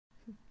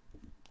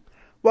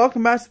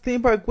Welcome back to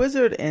Theme Park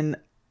Wizard, and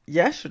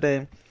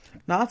yesterday,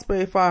 Knott's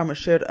Berry Farm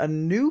shared a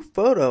new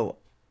photo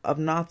of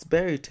Knott's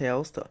Berry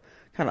Tales to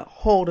kind of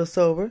hold us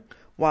over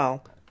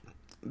while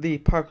the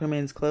park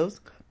remains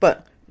closed.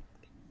 But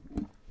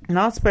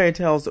Knott's Berry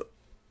Tales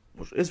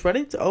is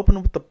ready to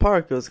open with the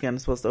park. It was again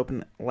supposed to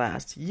open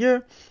last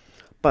year,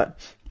 but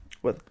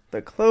with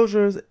the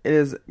closures, it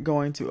is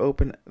going to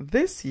open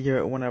this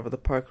year whenever the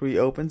park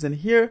reopens. And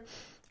here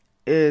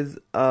is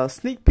a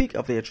sneak peek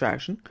of the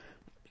attraction.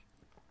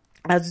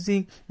 As you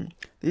see,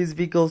 these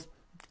vehicles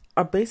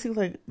are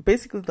basically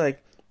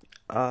like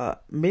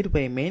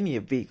Midway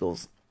Mania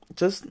vehicles,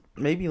 just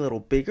maybe a little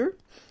bigger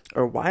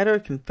or wider,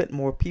 can fit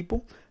more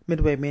people.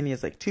 Midway Mania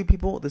is like 2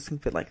 people. This can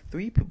fit like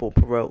 3 people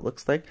per row, it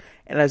looks like.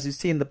 And as you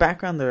see in the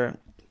background, they're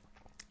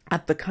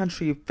at the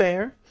country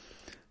fair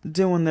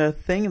doing their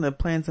thing, and they're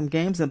playing some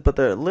games. But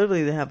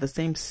they have the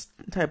same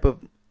type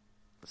of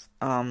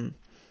I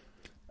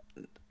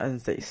didn't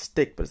say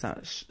stick, but it's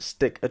not a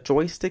stick, a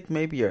joystick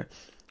maybe, or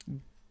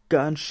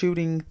gun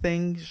shooting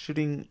thing,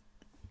 shooting.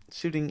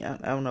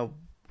 I don't know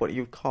what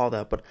you would call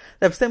that, but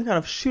they have the same kind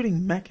of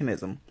shooting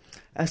mechanism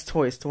as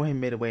Toy Story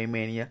Midway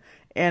Mania,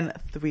 and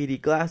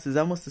 3D glasses,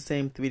 almost the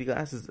same 3D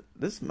glasses.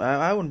 This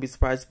I wouldn't be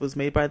surprised if it was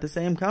made by the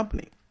same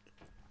company,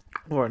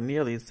 or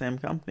nearly the same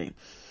company.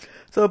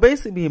 So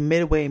basically, a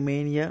Midway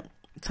Mania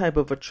type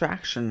of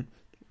attraction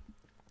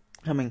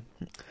coming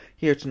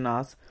here to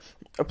Knott's,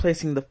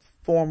 replacing the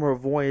former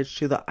voyage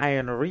to the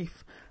Iron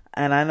Reef.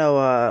 And I know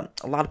a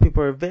lot of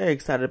people are very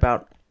excited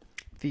about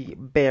the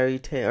Berry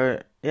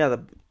Tale,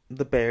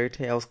 the Berry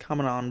Tales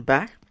coming on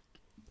back.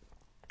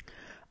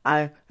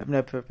 I have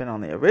never been on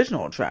the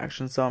original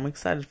attraction, so I'm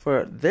excited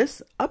for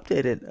this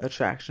updated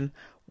attraction.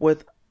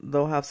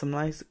 They'll have some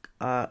nice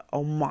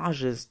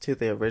homages to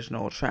the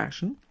original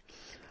attraction.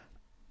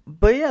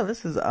 But yeah,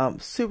 this is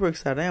super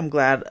exciting. I'm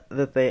glad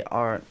that they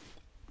are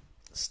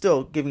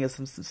still giving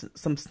us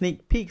some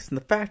sneak peeks, and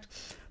the fact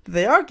that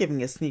they are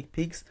giving us sneak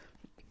peeks,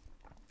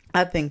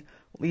 I think,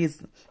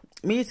 leads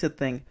me to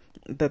think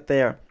that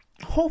they're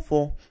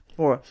hopeful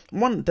for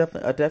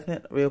a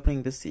definite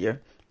reopening this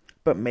year,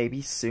 but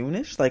maybe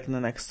soonish, like in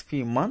the next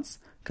few months.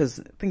 Because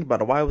think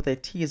about it, why would they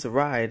tease a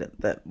ride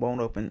that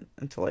won't open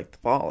until like the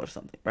fall or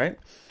something, right?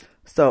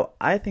 So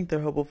I think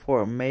they're hopeful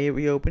for a May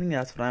reopening.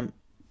 That's what I'm.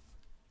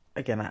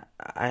 Again,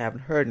 I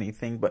haven't heard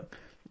anything, but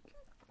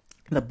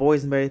the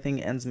Boysenberry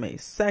thing ends May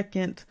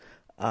 2nd.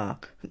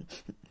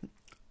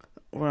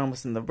 We're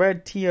almost in the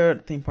red tier.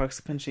 Theme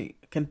parks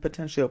can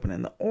potentially open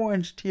in the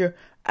orange tier.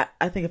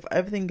 I think if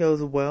everything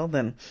goes well,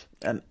 then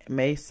a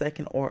May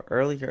 2nd or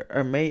earlier,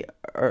 or May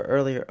or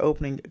earlier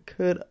opening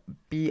could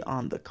be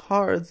on the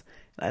cards.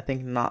 And I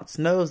think Knott's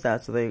knows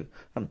that, so they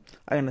are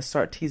going to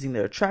start teasing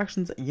their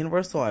attractions.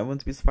 Universal, I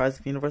wouldn't be surprised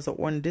if Universal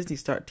or Disney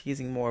start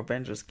teasing more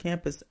Avengers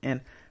Campus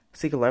and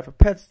Secret Life of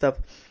Pets stuff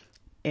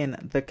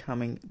in the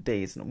coming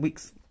days and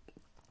weeks.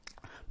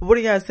 But what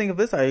do you guys think of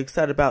this? Are you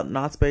excited about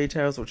Knott's Berry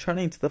Tales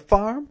returning to the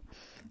farm?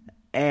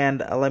 And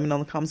let me know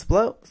in the comments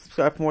below.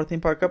 Subscribe for more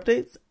theme park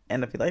updates.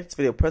 And if you like this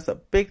video, press a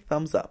big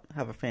thumbs up.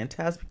 Have a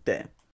fantastic day.